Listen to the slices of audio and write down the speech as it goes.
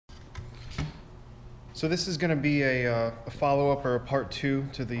So this is going to be a follow-up or a part 2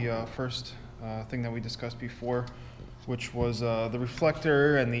 to the first thing that we discussed before, which was the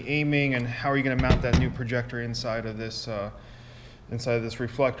reflector and the aiming and how are you going to mount that new projector inside of this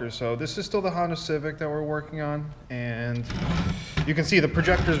reflector. So this is still the Honda Civic that we're working on, and you can see the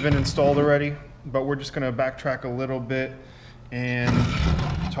projector's been installed already, but we're just going to backtrack a little bit and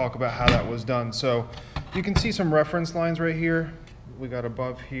talk about how that was done. So you can see some reference lines right here. We got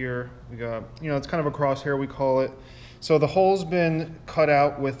above here, we got, it's kind of a crosshair we call it. So the hole's been cut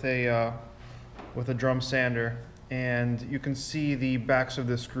out with a drum sander, and you can see the backs of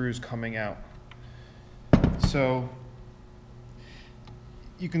the screws coming out. So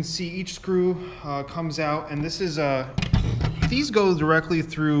you can see each screw comes out, and this is these go directly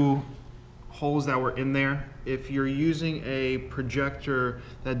through holes that were in there. If you're using a projector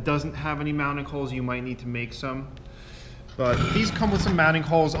that doesn't have any mounting holes, you might need to make some. But these come with some mounting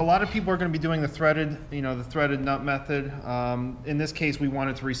holes. A lot of people are going to be doing the threaded, the threaded nut method. In this case, we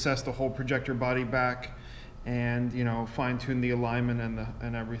wanted to recess the whole projector body back and fine-tune the alignment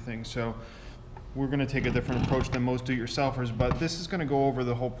and everything. So we're going to take a different approach than most do-it-yourselfers, but this is going to go over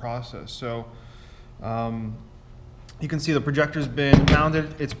the whole process. So you can see the projector's been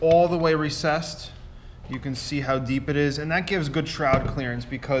mounted. It's all the way recessed. You can see how deep it is, and that gives good shroud clearance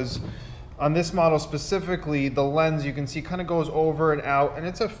because on this model specifically, the lens you can see kind of goes over and out, and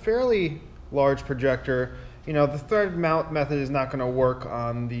it's a fairly large projector. The threaded mount method is not going to work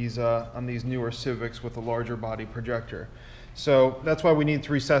on these newer Civics with a larger body projector. So that's why we need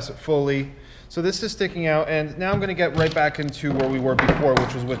to recess it fully. So this is sticking out, and now I'm going to get right back into where we were before,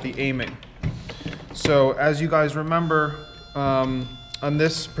 which was with the aiming. So as you guys remember, on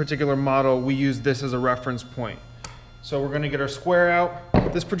this particular model, we use this as a reference point. So we're going to get our square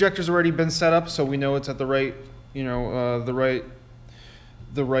out. This projector's already been set up, so we know it's at the right, the right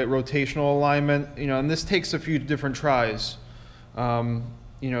rotational alignment. And this takes a few different tries. So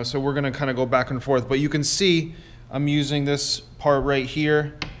we're going to kind of go back and forth. But you can see I'm using this part right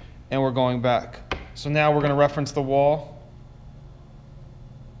here, and we're going back. So now we're going to reference the wall.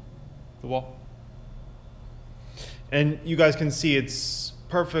 And you guys can see it's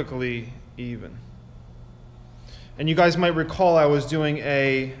perfectly even. And you guys might recall I was doing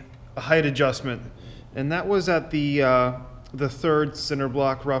a height adjustment, and that was at the third center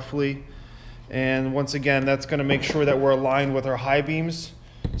block roughly. And once again, that's going to make sure that we're aligned with our high beams.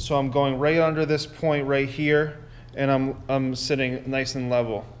 So I'm going right under this point right here, and I'm sitting nice and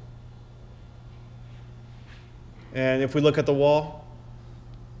level. And if we look at the wall,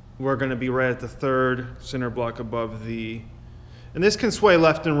 we're going to be right at the third center block above the. And this can sway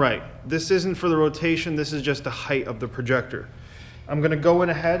left and right. This isn't for the rotation, this is just the height of the projector. I'm going to go in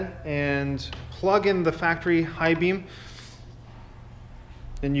ahead and plug in the factory high beam.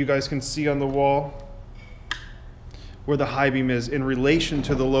 And you guys can see on the wall where the high beam is in relation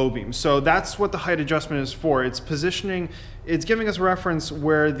to the low beam. So that's what the height adjustment is for. It's positioning, it's giving us reference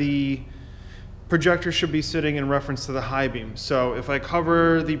where the projector should be sitting in reference to the high beam. So if I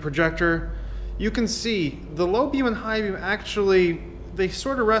cover the projector, you can see the low beam and high beam actually, they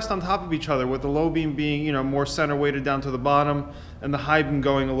sort of rest on top of each other, with the low beam being more center weighted down to the bottom and the high beam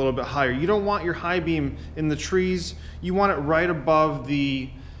going a little bit higher. You don't want your high beam in the trees. You want it right above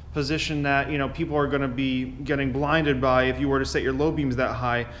the position that people are going to be getting blinded by if you were to set your low beams that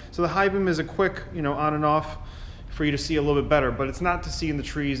high. So the high beam is a quick on and off for you to see a little bit better, but it's not to see in the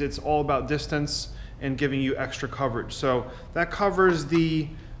trees. It's all about distance and giving you extra coverage. So that covers the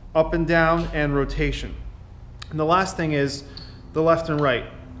up and down and rotation. And the last thing is the left and right.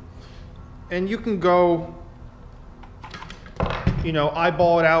 And you can go,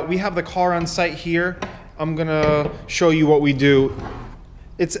 eyeball it out. We have the car on site here. I'm gonna show you what we do.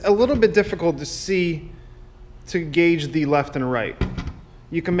 It's a little bit difficult to gauge the left and right.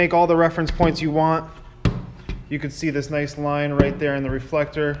 You can make all the reference points you want. You can see this nice line right there in the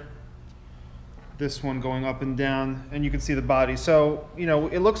reflector. This one going up and down, and you can see the body. So,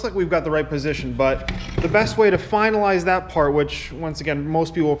 it looks like we've got the right position, but the best way to finalize that part, which once again,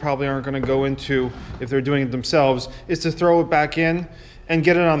 most people probably aren't going to go into if they're doing it themselves, is to throw it back in and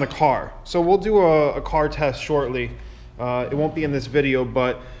get it on the car. So we'll do a car test shortly. It won't be in this video,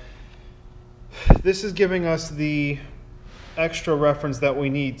 but this is giving us the extra reference that we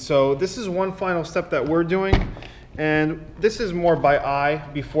need. So this is one final step that we're doing. And this is more by eye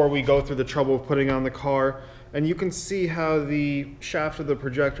before we go through the trouble of putting on the car. And you can see how the shaft of the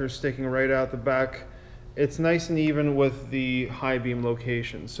projector is sticking right out the back. It's nice and even with the high beam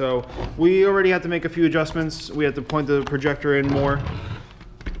location. So we already had to make a few adjustments. We had to point the projector in more.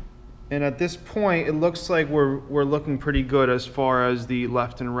 And at this point, it looks like we're looking pretty good as far as the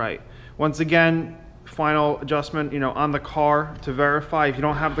left and right. Once again, final adjustment, on the car to verify. If you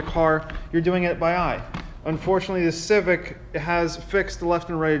don't have the car, you're doing it by eye. Unfortunately, the Civic has fixed the left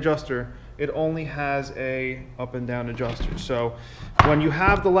and right adjuster. It only has a up and down adjuster. So when you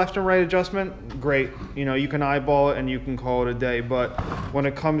have the left and right adjustment, great. You can eyeball it and you can call it a day. But when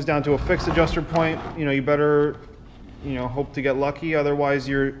it comes down to a fixed adjuster point, you better, hope to get lucky. Otherwise,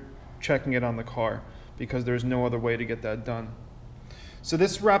 you're checking it on the car because there's no other way to get that done. So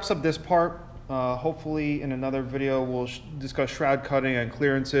this wraps up this part. Hopefully in another video, we'll discuss shroud cutting and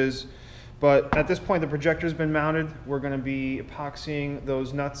clearances. But at this point, the projector's been mounted. We're going to be epoxying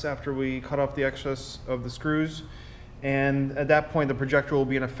those nuts after we cut off the excess of the screws. And at that point, the projector will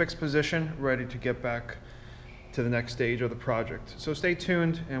be in a fixed position, ready to get back to the next stage of the project. So stay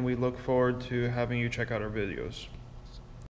tuned, and we look forward to having you check out our videos.